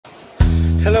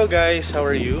Hello guys, how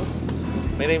are you?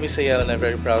 My name is Sayel and I'm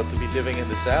very proud to be living in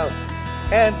the South.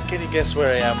 And can you guess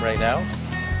where I am right now?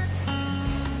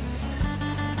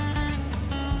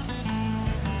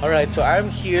 Alright, so I'm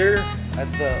here at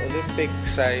the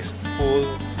Olympic-sized pool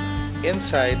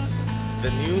inside the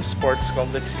new sports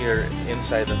complex here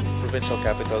inside the provincial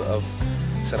capital of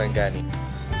Sarangani.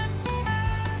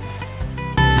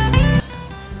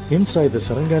 Inside the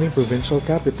Sarangani provincial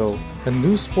capital, a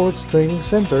new sports training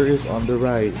center is on the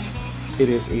rise. It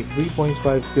is a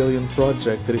 3.5 billion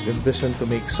project that is envisioned to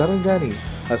make Sarangani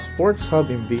a sports hub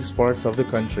in these parts of the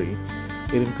country.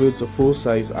 It includes a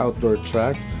full-size outdoor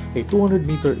track, a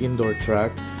 200-meter indoor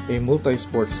track, a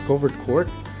multi-sports covered court,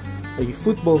 a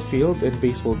football field and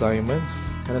baseball diamonds,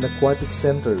 and an aquatic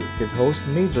center that hosts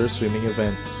major swimming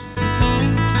events.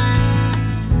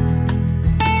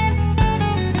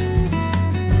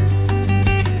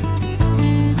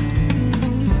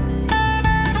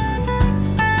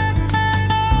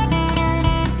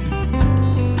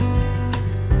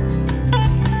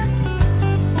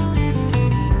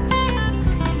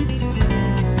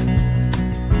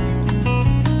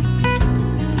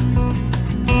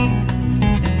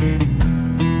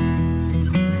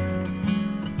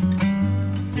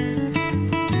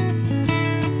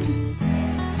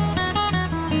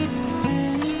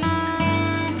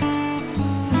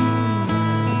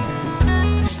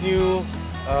 New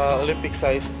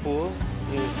Olympic-sized pool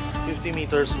is 50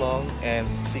 meters long and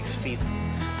 6 feet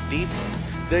deep.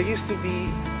 There used to be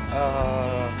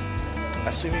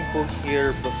a swimming pool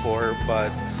here before,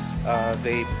 but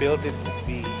they built it to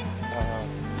be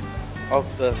of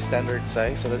the standard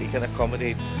size so that it can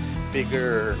accommodate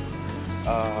bigger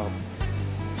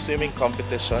swimming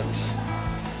competitions.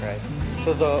 Right.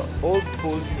 So the old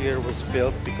pool here was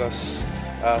built because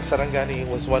Sarangani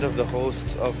was one of the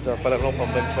hosts of the Palarong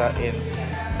Pambansa in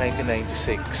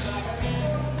 1996,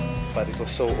 but it was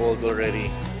so old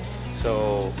already.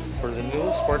 So for the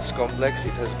new sports complex,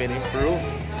 it has been improved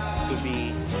to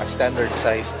be a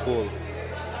standard-sized pool,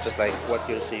 just like what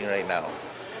you're seeing right now.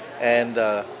 And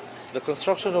the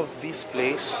construction of this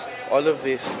place, all of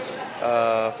these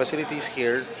facilities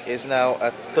here, is now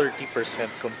at 30%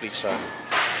 completion.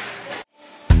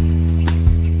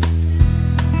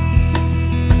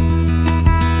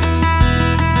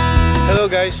 Hello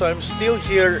guys, so I'm still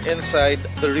here inside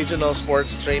the Regional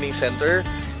Sports Training Center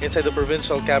inside the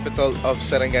provincial capital of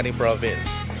Sarangani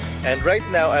Province. And right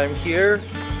now I'm here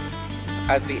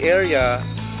at the area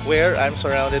where I'm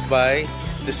surrounded by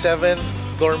the 7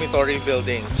 dormitory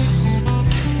buildings.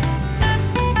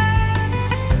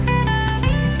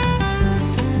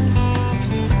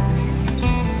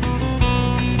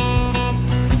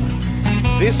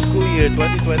 This school year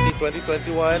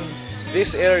 2020-2021,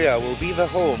 this area will be the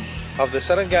home of the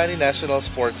Sarangani National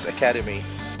Sports Academy.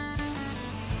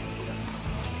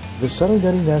 The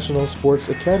Sarangani National Sports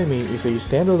Academy is a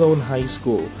standalone high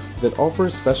school that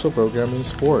offers special programming in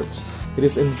sports. It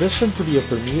is envisioned to be a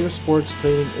premier sports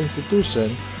training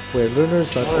institution where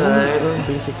learners not only earn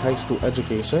basic high school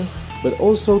education, but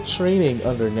also training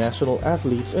under national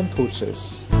athletes and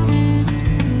coaches.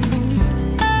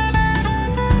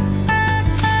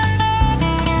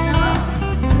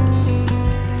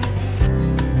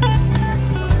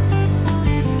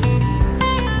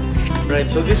 Right,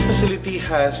 so this facility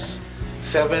has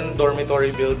 7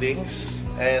 dormitory buildings,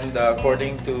 and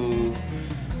according to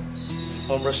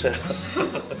Rochelle,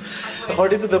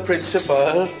 according to the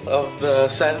principal of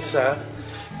the SANSA,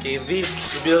 okay,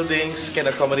 these buildings can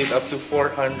accommodate up to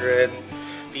 400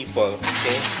 people.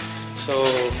 Okay, so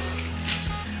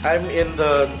I'm in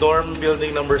the dorm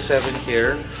building number 7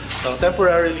 here.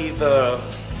 Temporarily, the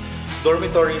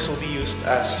dormitories will be used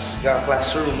as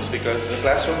classrooms because the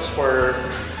classrooms for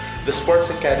the sports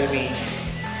academy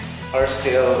are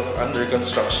still under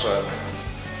construction.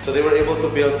 So they were able to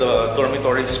build the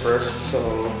dormitories first, so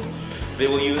they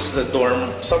will use the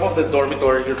some of the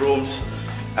dormitory rooms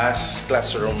as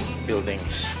classroom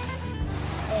buildings.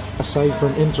 Aside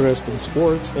from interest in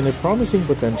sports and a promising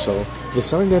potential, the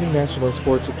Sarangani National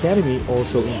Sports Academy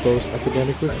also imposed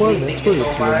academic requirements for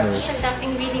its learners.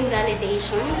 Conducting reading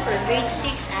validation for grade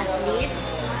 6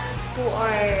 athletes who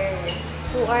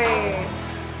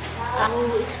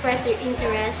express their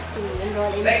interest to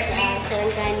enroll in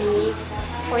Sarangani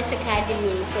Sports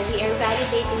Academy. So we are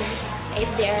validating if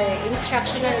they are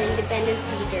instructional or independent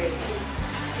readers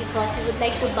because we would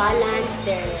like to balance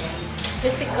their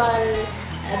physical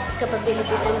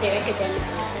capabilities and their academic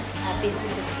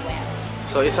abilities as well.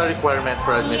 So it's a requirement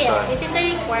for admission? Yes, it is a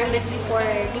requirement before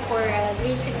a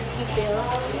grade 6 pupil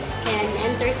can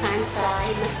enter SANSA.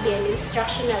 It must be an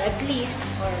instructional at least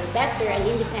or better, an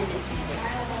independent pupil.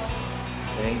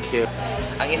 Thank you.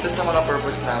 Ang isa sa mga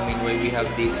purpose namin why we have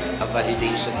this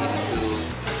validation is to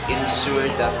ensure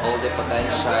that all the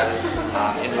potential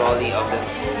enrollee of the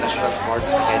National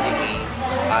Sports Academy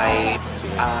ay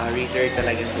reader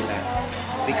talaga sila.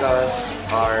 Because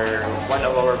one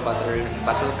of our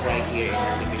battle cry here in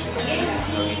our division is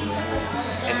learning.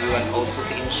 And we want also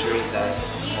to ensure that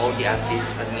all the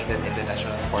athletes admitted in the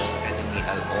National Sports Academy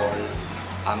are all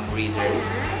reader.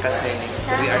 Kasi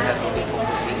we are not only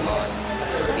focusing on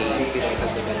the physical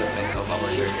development of our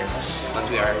learners, but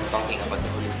we are talking about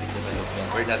the holistic development.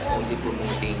 We're not only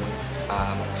promoting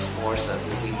sports at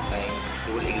the same time,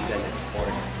 we will excel in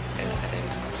sports and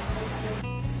academics also.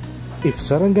 If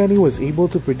Sarangani was able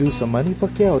to produce a Manny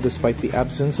Pacquiao despite the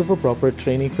absence of a proper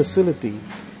training facility,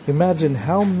 imagine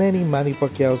how many Manny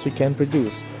Pacquiaos we can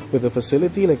produce with a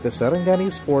facility like the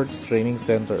Sarangani Sports Training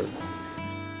Center.